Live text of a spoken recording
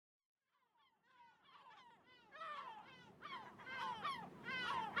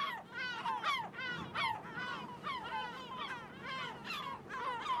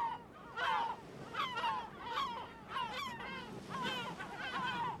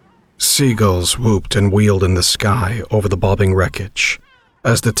Seagulls whooped and wheeled in the sky over the bobbing wreckage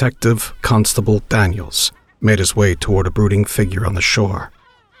as Detective Constable Daniels made his way toward a brooding figure on the shore.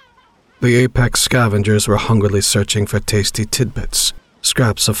 The apex scavengers were hungrily searching for tasty tidbits,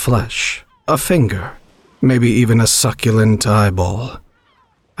 scraps of flesh, a finger, maybe even a succulent eyeball.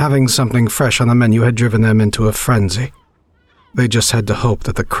 Having something fresh on the menu had driven them into a frenzy. They just had to hope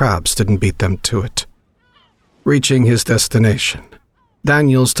that the crabs didn't beat them to it. Reaching his destination,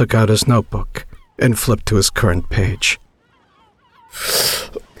 Daniels took out his notebook and flipped to his current page.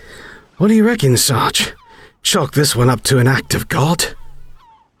 What do you reckon, Sarge? Chalk this one up to an act of God?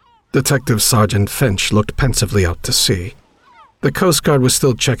 Detective Sergeant Finch looked pensively out to sea. The Coast Guard was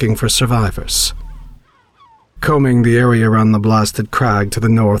still checking for survivors, combing the area around the blasted crag to the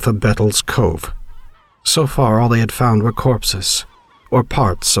north of Bettles Cove. So far, all they had found were corpses, or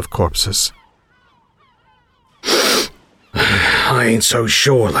parts of corpses. I ain't so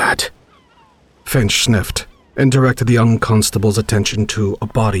sure, lad. Finch sniffed and directed the young constable's attention to a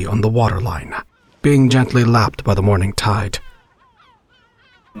body on the waterline, being gently lapped by the morning tide.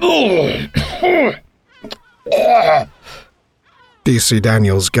 DC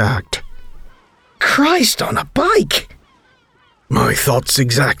Daniels gagged. Christ on a bike! My thoughts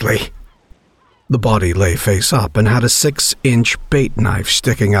exactly. The body lay face up and had a 6-inch bait knife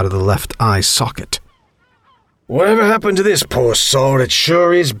sticking out of the left eye socket. Whatever happened to this poor soul, it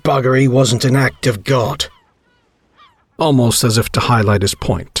sure is bugger he wasn't an act of God. Almost as if to highlight his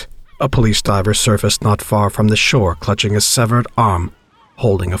point, a police diver surfaced not far from the shore clutching a severed arm,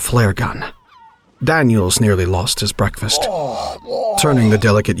 holding a flare gun. Daniels nearly lost his breakfast. Turning the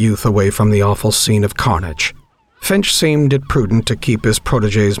delicate youth away from the awful scene of carnage, Finch seemed it prudent to keep his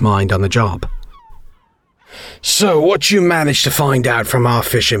protege's mind on the job. So, what you managed to find out from our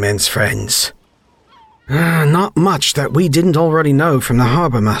fishermen's friends? Not much that we didn't already know from the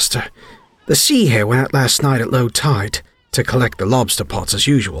harbour master. The Sea Hare went out last night at low tide to collect the lobster pots as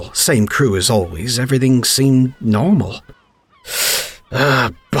usual. Same crew as always. Everything seemed normal.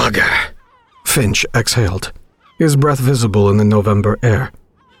 Bugger. Finch exhaled, his breath visible in the November air.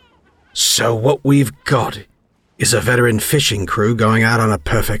 So what we've got is a veteran fishing crew going out on a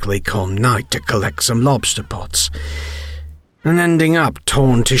perfectly calm night to collect some lobster pots, and ending up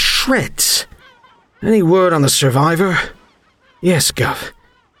torn to shreds. Any word on the survivor? Yes, Gov.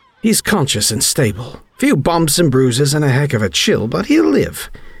 He's conscious and stable. Few bumps and bruises and a heck of a chill, but he'll live.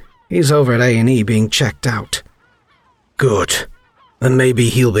 He's over at A&E being checked out. Good. Then maybe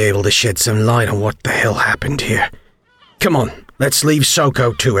he'll be able to shed some light on what the hell happened here. Come on, let's leave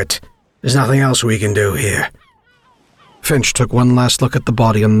Soko to it. There's nothing else we can do here. Finch took one last look at the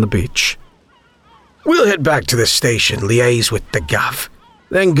body on the beach. We'll head back to the station, liaise with the Gov,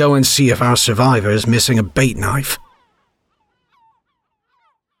 then go and see if our survivor is missing a bait knife.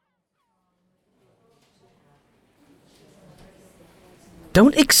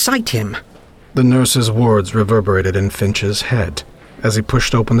 Don't excite him. The nurse's words reverberated in Finch's head as he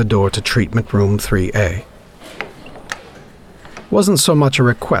pushed open the door to treatment room 3A. Wasn't so much a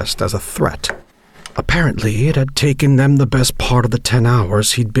request as a threat. Apparently, it had taken them the best part of the 10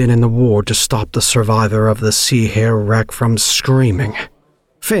 hours he'd been in the ward to stop the survivor of the Sea Hare wreck from screaming.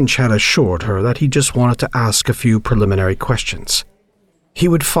 Finch had assured her that he just wanted to ask a few preliminary questions. He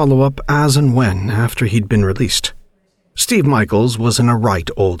would follow up as and when after he'd been released. Steve Michaels was in a right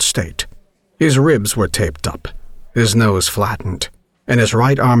old state. His ribs were taped up, his nose flattened, and his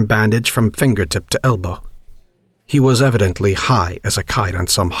right arm bandaged from fingertip to elbow. He was evidently high as a kite on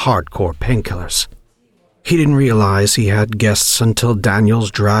some hardcore painkillers. He didn't realize he had guests until Daniels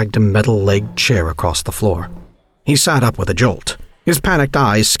dragged a metal-legged chair across the floor. He sat up with a jolt, his panicked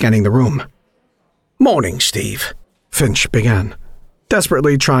eyes scanning the room. "Morning, Steve," Finch began,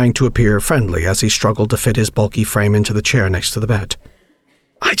 desperately trying to appear friendly as he struggled to fit his bulky frame into the chair next to the bed.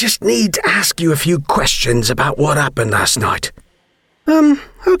 "I just need to ask you a few questions about what happened last night."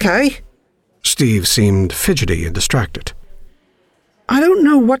 Okay. Steve seemed fidgety and distracted. I don't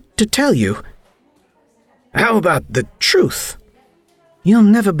know what to tell you. How about the truth? You'll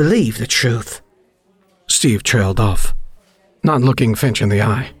never believe the truth. Steve trailed off, not looking Finch in the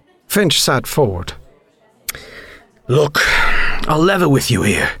eye. Finch sat forward. Look, I'll level with you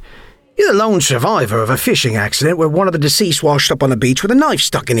here. You're the lone survivor of a fishing accident where one of the deceased washed up on the beach with a knife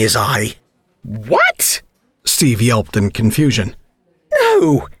stuck in his eye. What? Steve yelped in confusion.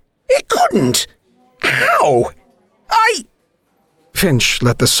 No, it couldn't. How? Finch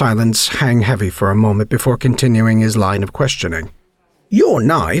let the silence hang heavy for a moment before continuing his line of questioning. Your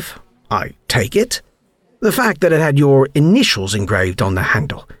knife, I take it? The fact that it had your initials engraved on the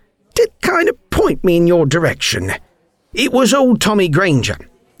handle did kind of point me in your direction. It was old Tommy Granger.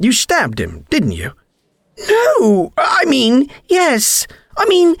 You stabbed him, didn't you? No, yes.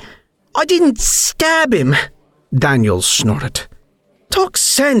 I didn't stab him. Daniels snorted. Talk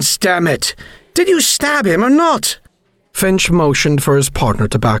sense, damn it. Did you stab him or not? Finch motioned for his partner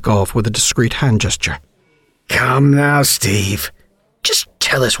to back off with a discreet hand gesture. Come now, Steve. Just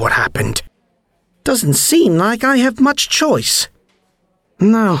tell us what happened. Doesn't seem like I have much choice.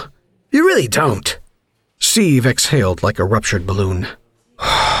 No, you really don't. Steve exhaled like a ruptured balloon.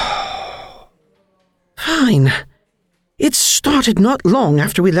 Fine. It started not long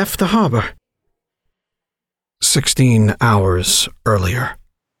after we left the harbor. 16 hours earlier.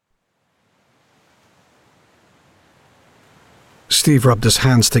 Steve rubbed his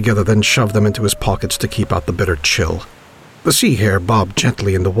hands together, then shoved them into his pockets to keep out the bitter chill. The sea hare bobbed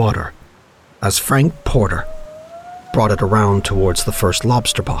gently in the water as Frank Porter brought it around towards the first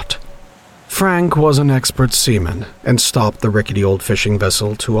lobster pot. Frank was an expert seaman and stopped the rickety old fishing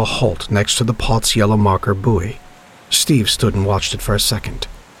vessel to a halt next to the pot's yellow marker buoy. Steve stood and watched it for a second,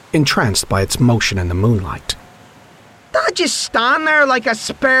 entranced by its motion in the moonlight. I'd just stand there like a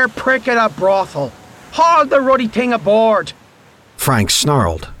spare prick at a brothel. Haul the ruddy thing aboard. Frank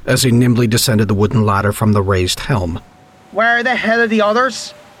snarled as he nimbly descended the wooden ladder from the raised helm. Where the hell are the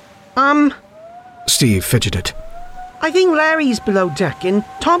others? Steve fidgeted. I think Larry's below deck and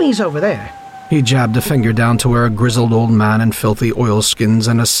Tommy's over there. He jabbed a finger down to where a grizzled old man in filthy oilskins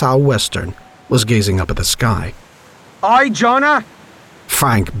and a sou'western was gazing up at the sky. Aye, Jonah?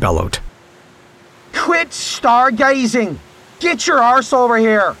 Frank bellowed. Quit stargazing! Get your arse over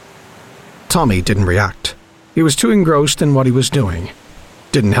here! Tommy didn't react. He was too engrossed in what he was doing.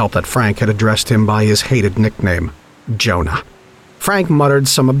 Didn't help that Frank had addressed him by his hated nickname, Jonah. Frank muttered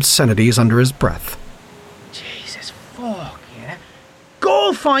some obscenities under his breath. Jesus fuck, yeah?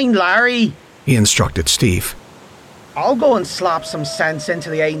 Go find Larry! He instructed Steve. I'll go and slap some sense into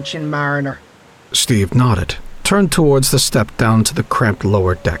the ancient mariner. Steve nodded, turned towards the step down to the cramped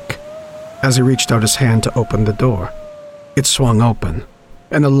lower deck. As he reached out his hand to open the door, it swung open,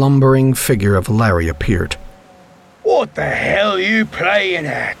 and the lumbering figure of Larry appeared. What the hell are you playing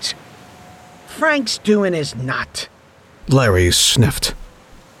at? Frank's doing his nut. Larry sniffed.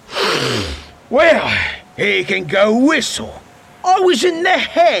 Well, he can go whistle. I was in the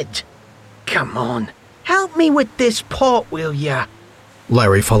head. Come on, help me with this pot, will ya?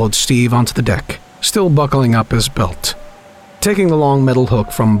 Larry followed Steve onto the deck, still buckling up his belt. Taking the long metal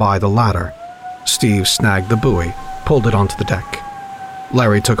hook from by the ladder, Steve snagged the buoy, pulled it onto the deck.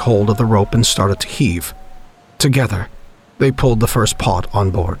 Larry took hold of the rope and started to heave. Together, they pulled the first pot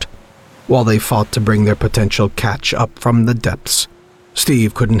on board. While they fought to bring their potential catch up from the depths,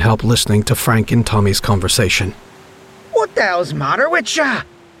 Steve couldn't help listening to Frank and Tommy's conversation. What the hell's matter with ya?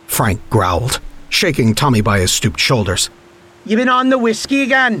 Frank growled, shaking Tommy by his stooped shoulders. You been on the whiskey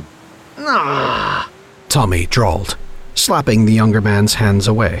again? Nah. Tommy drawled, slapping the younger man's hands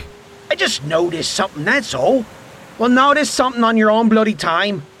away. I just noticed something, that's all. Well, notice something on your own bloody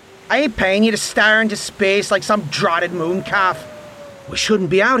time. I ain't paying you to stare into space like some drotted mooncalf. We shouldn't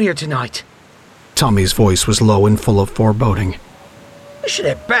be out here tonight. Tommy's voice was low and full of foreboding. We should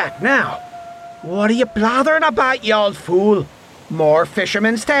head back now. What are you blathering about, you old fool? More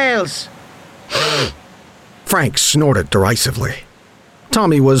fishermen's tales. Frank snorted derisively.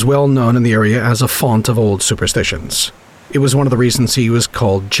 Tommy was well known in the area as a font of old superstitions. It was one of the reasons he was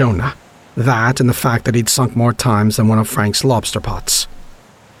called Jonah. That and the fact that he'd sunk more times than one of Frank's lobster pots.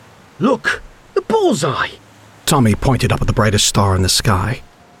 Look, the bullseye. Tommy pointed up at the brightest star in the sky.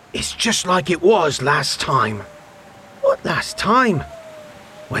 It's just like it was last time. What last time?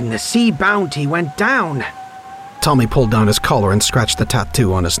 When the Sea Bounty went down. Tommy pulled down his collar and scratched the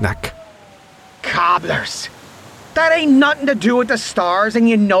tattoo on his neck. Cobblers. That ain't nothing to do with the stars, and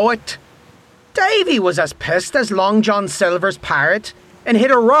you know it. Davy was as pissed as Long John Silver's parrot and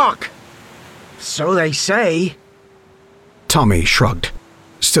hit a rock. So they say. Tommy shrugged,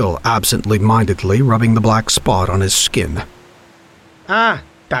 still absently-mindedly rubbing the black spot on his skin. Ah,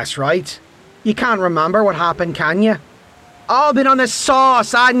 that's right. You can't remember what happened, can you? All been on the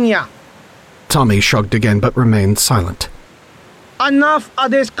sauce, hadn't ya? Tommy shrugged again but remained silent. Enough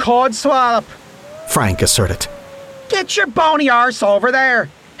of this cod swallop. Frank asserted. Get your bony arse over there.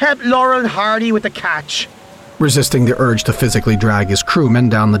 Help Laurel Hardy with the catch. Resisting the urge to physically drag his crewmen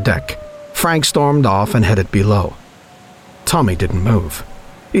down the deck, Frank stormed off and headed below. Tommy didn't move.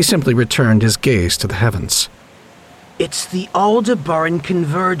 He simply returned his gaze to the heavens. It's the Aldebaran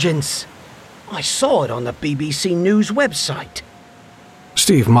Convergence. I saw it on the BBC News website.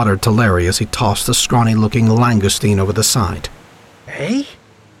 Steve muttered to Larry as he tossed the scrawny-looking langoustine over the side. Eh?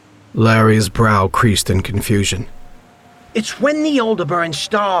 Larry's brow creased in confusion. It's when the Aldebaran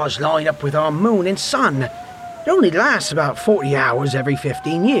stars line up with our moon and sun. It only lasts about 40 hours every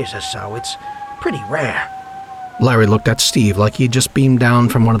 15 years or so. It's pretty rare. Larry looked at Steve like he'd just beamed down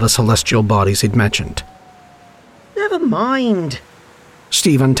from one of the celestial bodies he'd mentioned. Never mind.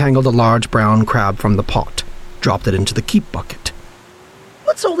 Steve untangled a large brown crab from the pot, dropped it into the keep bucket.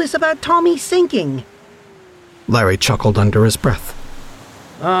 What's all this about Tommy sinking? Larry chuckled under his breath.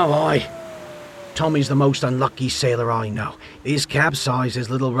 Oh, aye. Tommy's the most unlucky sailor I know. He's capsized his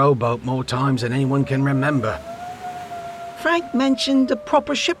little rowboat more times than anyone can remember. Frank mentioned a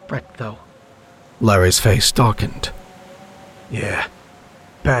proper shipwreck, though. Larry's face darkened. Yeah,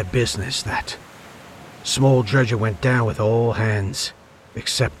 bad business, that. Small dredger went down with all hands,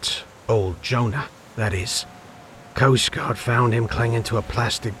 except old Jonah, that is. Coast Guard found him clinging to a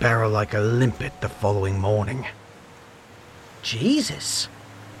plastic barrel like a limpet the following morning. Jesus.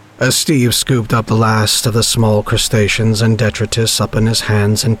 As Steve scooped up the last of the small crustaceans and detritus up in his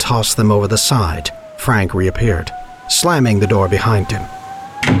hands and tossed them over the side, Frank reappeared, slamming the door behind him.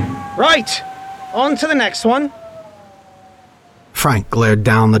 Right, on to the next one. Frank glared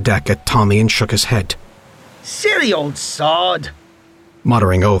down the deck at Tommy and shook his head. Silly old sod.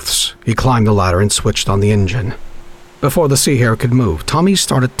 Muttering oaths, he climbed the ladder and switched on the engine. Before the Sea Hare could move, Tommy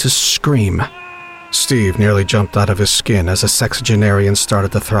started to scream. Steve nearly jumped out of his skin as a sexagenarian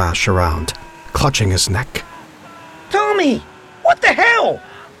started to thrash around, clutching his neck. Tommy, what the hell?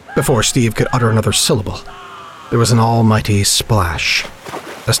 Before Steve could utter another syllable, there was an almighty splash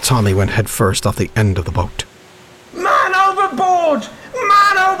as Tommy went headfirst off the end of the boat. Man overboard!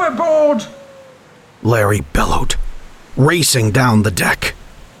 Man overboard! Larry bellowed, racing down the deck.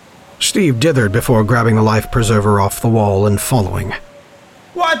 Steve dithered before grabbing the life preserver off the wall and following.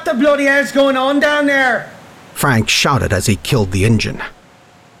 What the bloody hell's going on down there? Frank shouted as he killed the engine.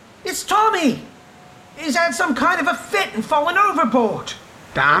 It's Tommy! He's had some kind of a fit and fallen overboard.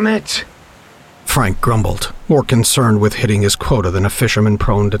 Damn it. Frank grumbled, more concerned with hitting his quota than a fisherman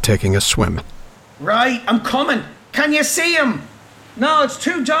prone to taking a swim. Right, I'm coming. Can you see him? No, it's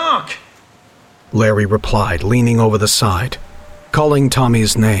too dark. Larry replied, leaning over the side, calling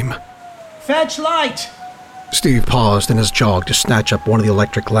Tommy's name. Fetch light. Steve paused in his jog to snatch up one of the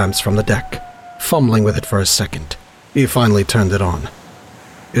electric lamps from the deck, fumbling with it for a second. He finally turned it on.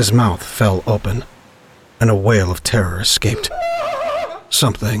 His mouth fell open, and a wail of terror escaped.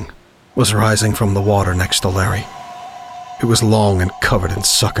 Something was rising from the water next to Larry. It was long and covered in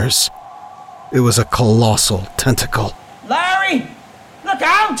suckers. It was a colossal tentacle. Larry! Look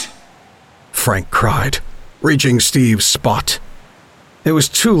out! Frank cried, reaching Steve's spot. It was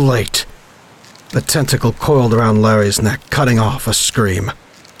too late. The tentacle coiled around Larry's neck, cutting off a scream.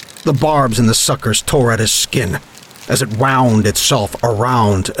 The barbs in the suckers tore at his skin as it wound itself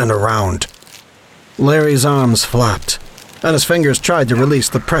around and around. Larry's arms flapped, and his fingers tried to release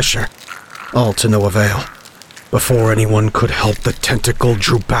the pressure, all to no avail. Before anyone could help, the tentacle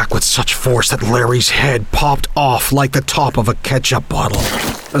drew back with such force that Larry's head popped off like the top of a ketchup bottle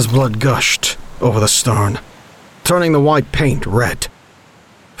as blood gushed over the stern, turning the white paint red.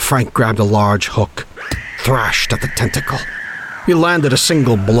 Frank grabbed a large hook, thrashed at the tentacle. He landed a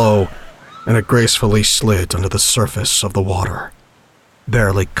single blow, and it gracefully slid under the surface of the water,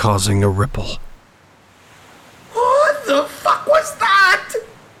 barely causing a ripple. What the fuck was that?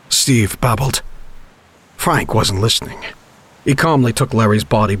 Steve babbled. Frank wasn't listening. He calmly took Larry's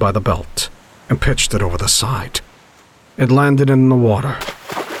body by the belt and pitched it over the side. It landed in the water,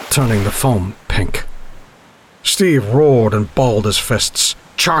 turning the foam pink. Steve roared and balled his fists,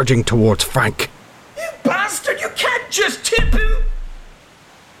 charging towards Frank. You bastard, you can't just tip him!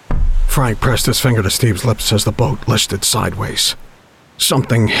 Frank pressed his finger to Steve's lips as the boat listed sideways.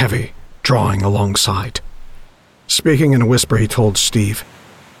 Something heavy drawing alongside. Speaking in a whisper, he told Steve,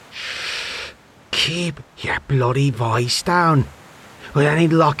 Keep your bloody voice down. With any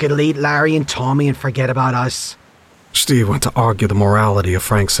luck, it'll eat Larry and Tommy and forget about us. Steve went to argue the morality of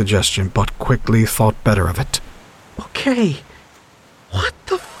Frank's suggestion, but quickly thought better of it. Okay. What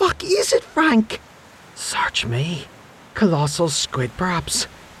the fuck is it, Frank? Search me. Colossal squid, perhaps.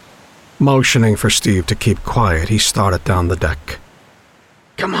 Motioning for Steve to keep quiet, he started down the deck.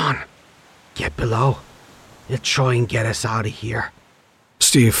 Come on. Get below. They'll try and get us out of here.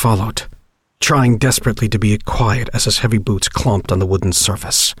 Steve followed, trying desperately to be quiet as his heavy boots clomped on the wooden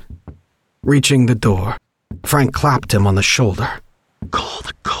surface. Reaching the door, Frank clapped him on the shoulder. Call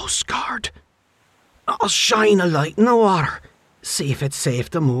the Coast Guard. I'll shine a light in the water. See if it's safe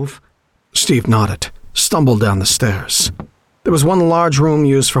to move. Steve nodded, stumbled down the stairs. There was one large room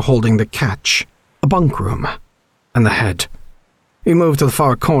used for holding the catch, a bunk room, and the head. He moved to the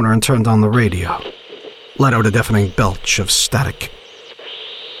far corner and turned on the radio. let out a deafening belch of static.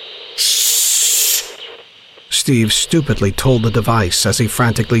 Steve stupidly told the device as he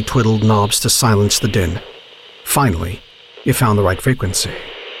frantically twiddled knobs to silence the din. Finally, he found the right frequency,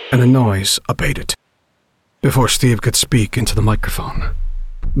 and the noise abated. Before Steve could speak into the microphone,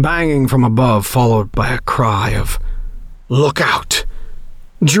 banging from above followed by a cry of, "Look out!"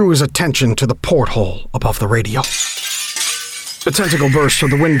 drew his attention to the porthole above the radio. The tentacle burst through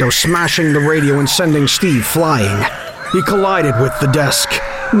the window, smashing the radio and sending Steve flying. He collided with the desk,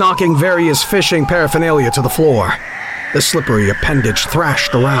 knocking various fishing paraphernalia to the floor. The slippery appendage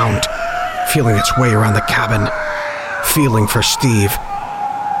thrashed around, feeling its way around the cabin, feeling for Steve.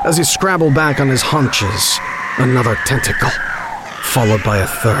 As he scrabbled back on his haunches, another tentacle, followed by a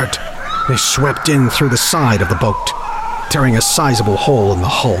third. They swept in through the side of the boat, tearing a sizable hole in the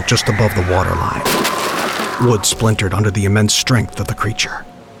hull just above the waterline. Wood splintered under the immense strength of the creature.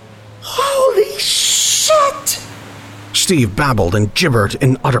 Holy shit! Steve babbled and gibbered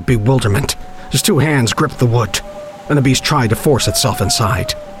in utter bewilderment. His two hands gripped the wood, and the beast tried to force itself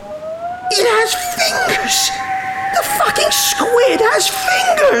inside. It has fingers! The fucking squid has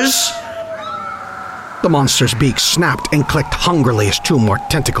fingers! The monster's beak snapped and clicked hungrily as two more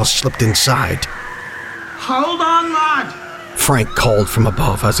tentacles slipped inside. Hold on, lad! Frank called from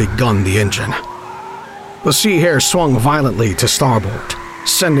above as he gunned the engine. The sea hare swung violently to starboard,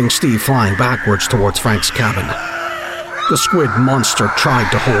 sending Steve flying backwards towards Frank's cabin. The squid monster tried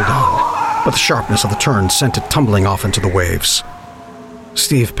to hold on, but the sharpness of the turn sent it tumbling off into the waves.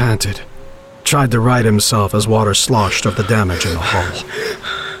 Steve panted, tried to right himself as water sloshed over the damage in the hull.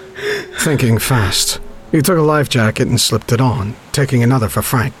 Thinking fast, he took a life jacket and slipped it on, taking another for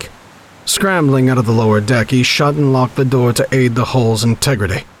Frank. Scrambling out of the lower deck, he shut and locked the door to aid the hull's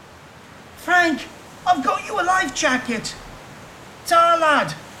integrity. Frank, I've got you a life jacket. Ta,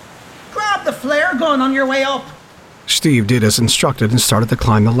 lad. Grab the flare gun on your way up. Steve did as instructed and started to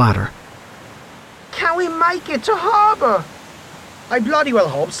climb the ladder. Can we make it to harbour? I bloody well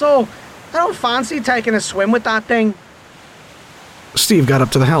hope so. I don't fancy taking a swim with that thing. Steve got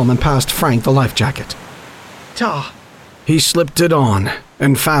up to the helm and passed Frank the life jacket. Ta. He slipped it on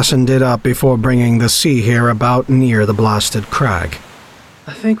and fastened it up before bringing the sea hare about near the blasted crag.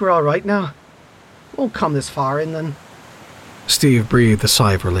 I think we're all right now. Won't come this far in then. Steve breathed a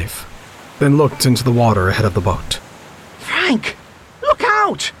sigh of relief, then looked into the water ahead of the boat. Frank, look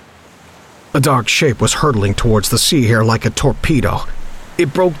out! A dark shape was hurtling towards the sea hare like a torpedo.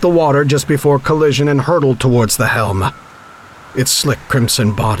 It broke the water just before collision and hurtled towards the helm. Its slick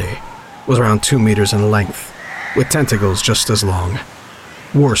crimson body was around 2 meters in length, with tentacles just as long.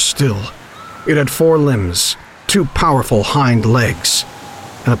 Worse still, it had 4 limbs, 2 powerful hind legs,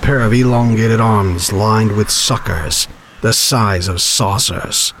 and a pair of elongated arms lined with suckers the size of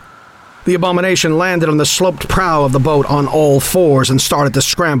saucers. The abomination landed on the sloped prow of the boat on all 4s and started to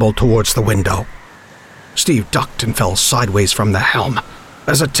scramble towards the window. Steve ducked and fell sideways from the helm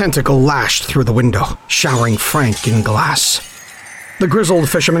as a tentacle lashed through the window, showering Frank in glass. The grizzled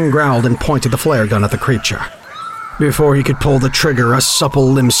fisherman growled and pointed the flare gun at the creature. Before he could pull the trigger, a supple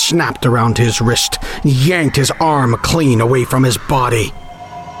limb snapped around his wrist and yanked his arm clean away from his body.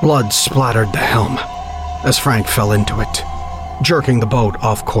 Blood splattered the helm as Frank fell into it, jerking the boat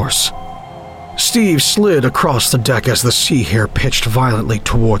off course. Steve slid across the deck as the sea hare pitched violently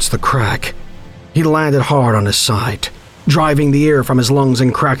towards the crag. He landed hard on his side, driving the air from his lungs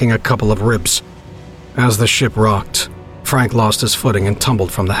and cracking a couple of ribs. As the ship rocked, Frank lost his footing and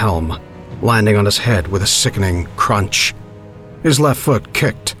tumbled from the helm, landing on his head with a sickening crunch. His left foot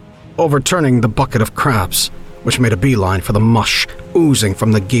kicked, overturning the bucket of crabs, which made a beeline for the mush oozing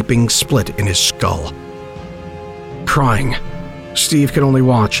from the gaping split in his skull. Crying, Steve could only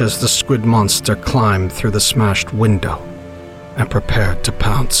watch as the squid monster climbed through the smashed window and prepared to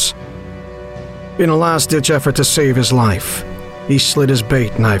pounce. In a last-ditch effort to save his life, he slid his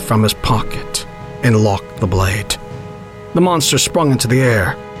bait knife from his pocket and locked the blade. The monster sprung into the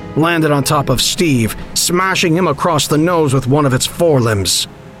air, landed on top of Steve, smashing him across the nose with one of its forelimbs.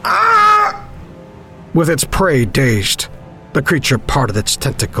 Ah! With its prey dazed, the creature parted its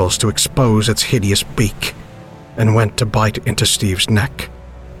tentacles to expose its hideous beak and went to bite into Steve's neck.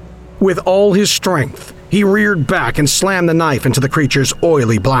 With all his strength, he reared back and slammed the knife into the creature's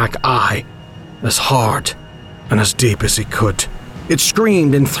oily black eye, as hard and as deep as he could. It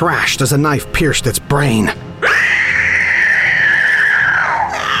screamed and thrashed as the knife pierced its brain.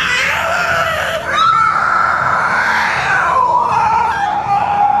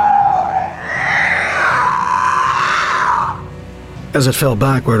 As it fell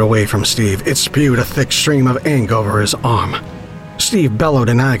backward away from Steve, it spewed a thick stream of ink over his arm. Steve bellowed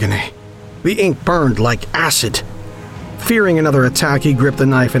in agony. The ink burned like acid. Fearing another attack, he gripped the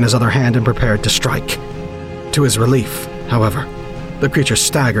knife in his other hand and prepared to strike. To his relief, however, the creature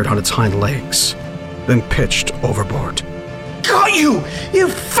staggered on its hind legs, then pitched overboard. Got you, you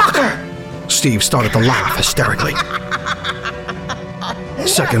fucker! Steve started to laugh hysterically.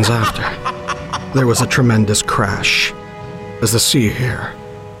 Seconds after, there was a tremendous crash as the sea hare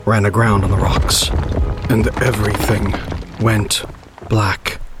ran aground on the rocks, and everything went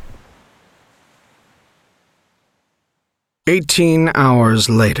black. 18 hours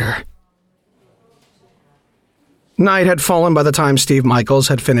later. Night had fallen by the time Steve Michaels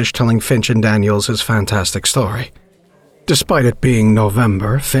had finished telling Finch and Daniels his fantastic story. Despite it being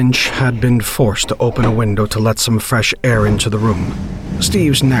November, Finch had been forced to open a window to let some fresh air into the room.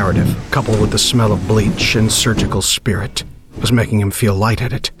 Steve's narrative, coupled with the smell of bleach and surgical spirit, was making him feel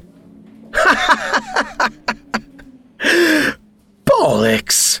lightheaded.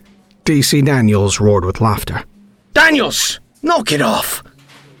 Bollocks! D.C. Daniels roared with laughter. Daniels, knock it off!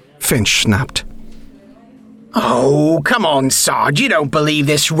 Finch snapped. Oh, come on, Sarge, you don't believe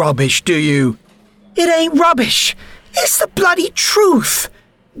this rubbish, do you? It ain't rubbish. It's the bloody truth.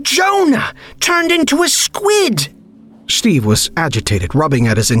 Jonah turned into a squid. Steve was agitated, rubbing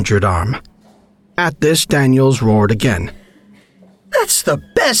at his injured arm. At this, Daniels roared again. That's the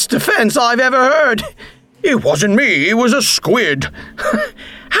best defense I've ever heard. It wasn't me, it was a squid.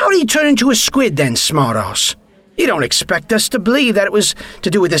 How'd he turn into a squid then, smartass? You don't expect us to believe that it was to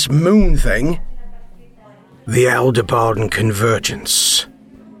do with this moon thing. The Aldebaran convergence,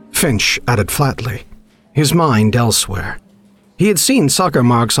 Finch added flatly, his mind elsewhere. He had seen sucker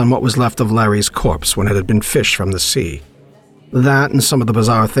marks on what was left of Larry's corpse when it had been fished from the sea. That and some of the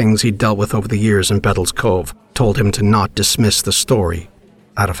bizarre things he'd dealt with over the years in Bettles Cove told him to not dismiss the story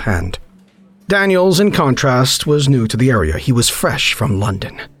out of hand. Daniels, in contrast, was new to the area. He was fresh from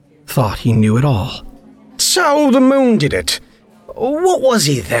London. Thought he knew it all. So the moon did it. What was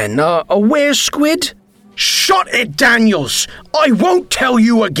he then, a were-squid? Shut it, Daniels! I won't tell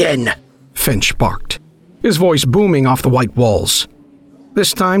you again! Finch barked, his voice booming off the white walls.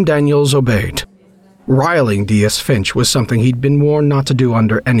 This time Daniels obeyed. Riling D.S. Finch was something he'd been warned not to do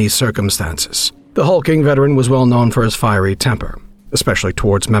under any circumstances. The hulking veteran was well known for his fiery temper, especially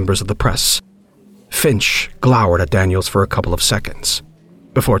towards members of the press. Finch glowered at Daniels for a couple of seconds,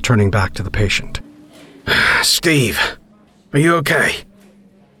 before turning back to the patient. Steve, are you okay?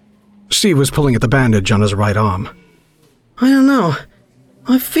 Steve was pulling at the bandage on his right arm. I don't know.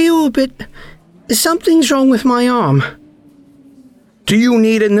 I feel a bit... Something's wrong with my arm. Do you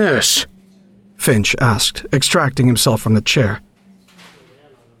need a nurse? Finch asked, extracting himself from the chair.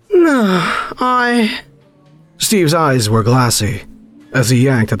 No, Steve's eyes were glassy as he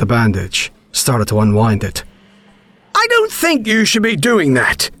yanked at the bandage, started to unwind it. I don't think you should be doing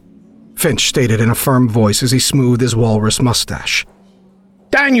that, Finch stated in a firm voice as he smoothed his walrus mustache.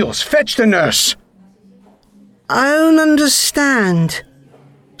 Daniels, fetch the nurse. I don't understand.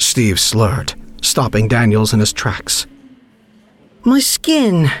 Steve slurred, stopping Daniels in his tracks. My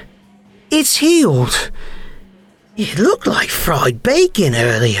skin. It's healed. It looked like fried bacon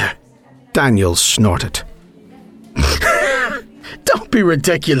earlier. Daniels snorted. Don't be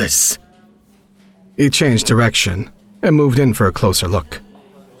ridiculous. He changed direction and moved in for a closer look.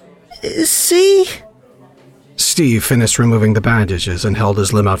 See? Steve finished removing the bandages and held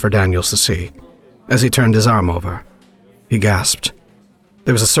his limb out for Daniels to see. As he turned his arm over, he gasped.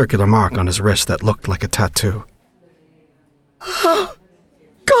 There was a circular mark on his wrist that looked like a tattoo. Oh,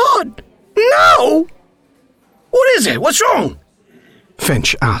 God! No! What is it? What's wrong?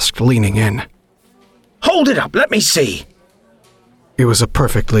 Finch asked, leaning in. Hold it up, let me see. It was a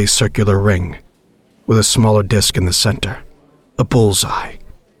perfectly circular ring, with a smaller disc in the center. A bullseye.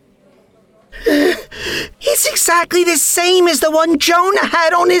 It's exactly the same as the one Jonah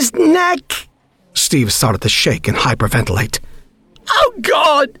had on his neck. Steve started to shake and hyperventilate. Oh,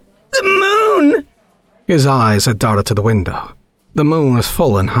 God! The moon! His eyes had darted to the window. The moon was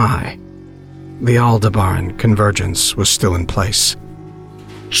full and high. The Aldebaran convergence was still in place.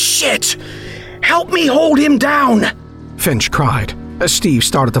 Shit! Help me hold him down! Finch cried, as Steve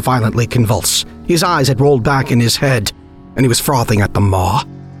started to violently convulse. His eyes had rolled back in his head, and he was frothing at the maw.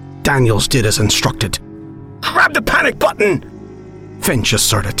 Daniels did as instructed. Grab the panic button! Finch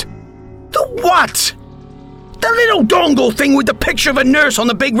asserted. The what? The little dongle thing with the picture of a nurse on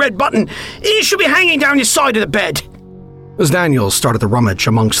the big red button. It should be hanging down your side of the bed. As Daniels started to rummage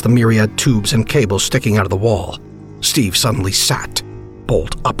amongst the myriad tubes and cables sticking out of the wall, Steve suddenly sat,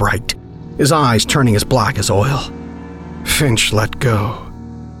 bolt upright, his eyes turning as black as oil. Finch let go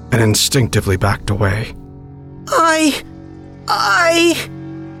and instinctively backed away.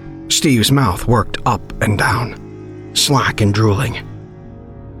 Steve's mouth worked up and down, slack and drooling.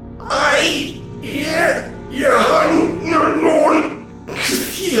 I hear your hunger,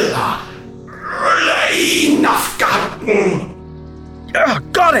 Kila. Enough,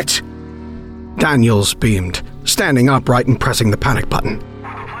 Got it! Daniels beamed, standing upright and pressing the panic button.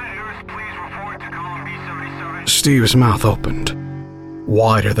 Steve's mouth opened,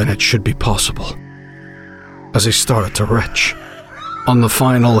 wider than it should be possible, as he started to retch. On the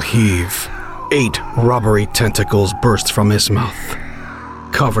final heave, 8 rubbery tentacles burst from his mouth,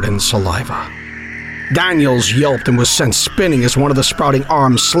 covered in saliva. Daniels yelped and was sent spinning as one of the sprouting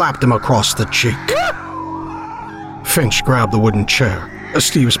arms slapped him across the cheek. Finch grabbed the wooden chair as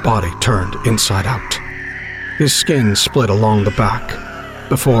Steve's body turned inside out. His skin split along the back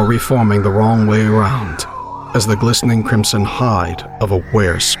before reforming the wrong way around as the glistening crimson hide of a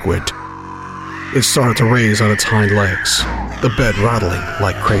were-squid. It started to raise on its hind legs, the bed rattling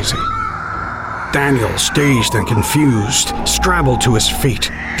like crazy. Daniels, dazed and confused, scrambled to his feet,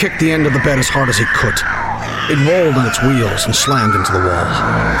 kicked the end of the bed as hard as he could. It rolled on its wheels and slammed into the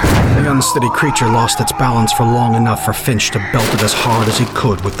wall. The unsteady creature lost its balance for long enough for Finch to belt it as hard as he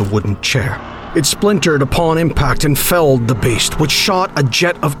could with the wooden chair. It splintered upon impact and felled the beast, which shot a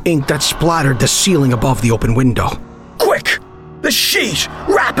jet of ink that splattered the ceiling above the open window. Quick! The sheet!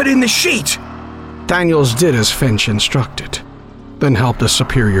 Wrap it in the sheet! Daniels did as Finch instructed, then helped a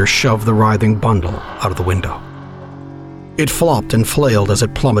superior shove the writhing bundle out of the window. It flopped and flailed as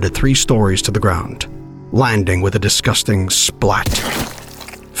it plummeted 3 stories to the ground, landing with a disgusting splat.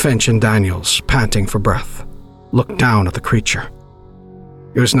 Finch and Daniels, panting for breath, looked down at the creature.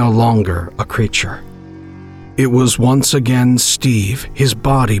 It was no longer a creature. It was once again Steve, his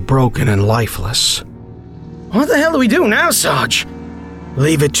body broken and lifeless. What the hell do we do now, Sarge?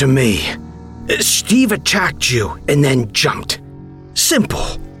 Leave it to me. Steve attacked you and then jumped. Simple.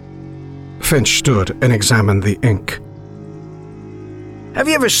 Finch stood and examined the ink. Have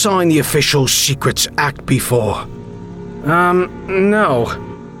you ever signed the Official Secrets Act before? No.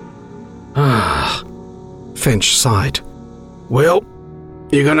 Finch sighed. Well,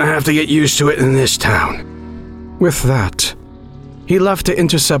 you're gonna have to get used to it in this town. With that, he left to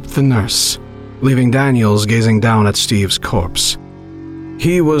intercept the nurse, leaving Daniels gazing down at Steve's corpse.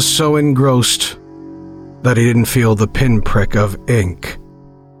 He was so engrossed that he didn't feel the pinprick of ink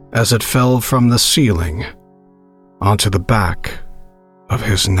as it fell from the ceiling onto the back of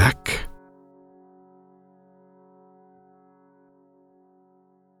his neck.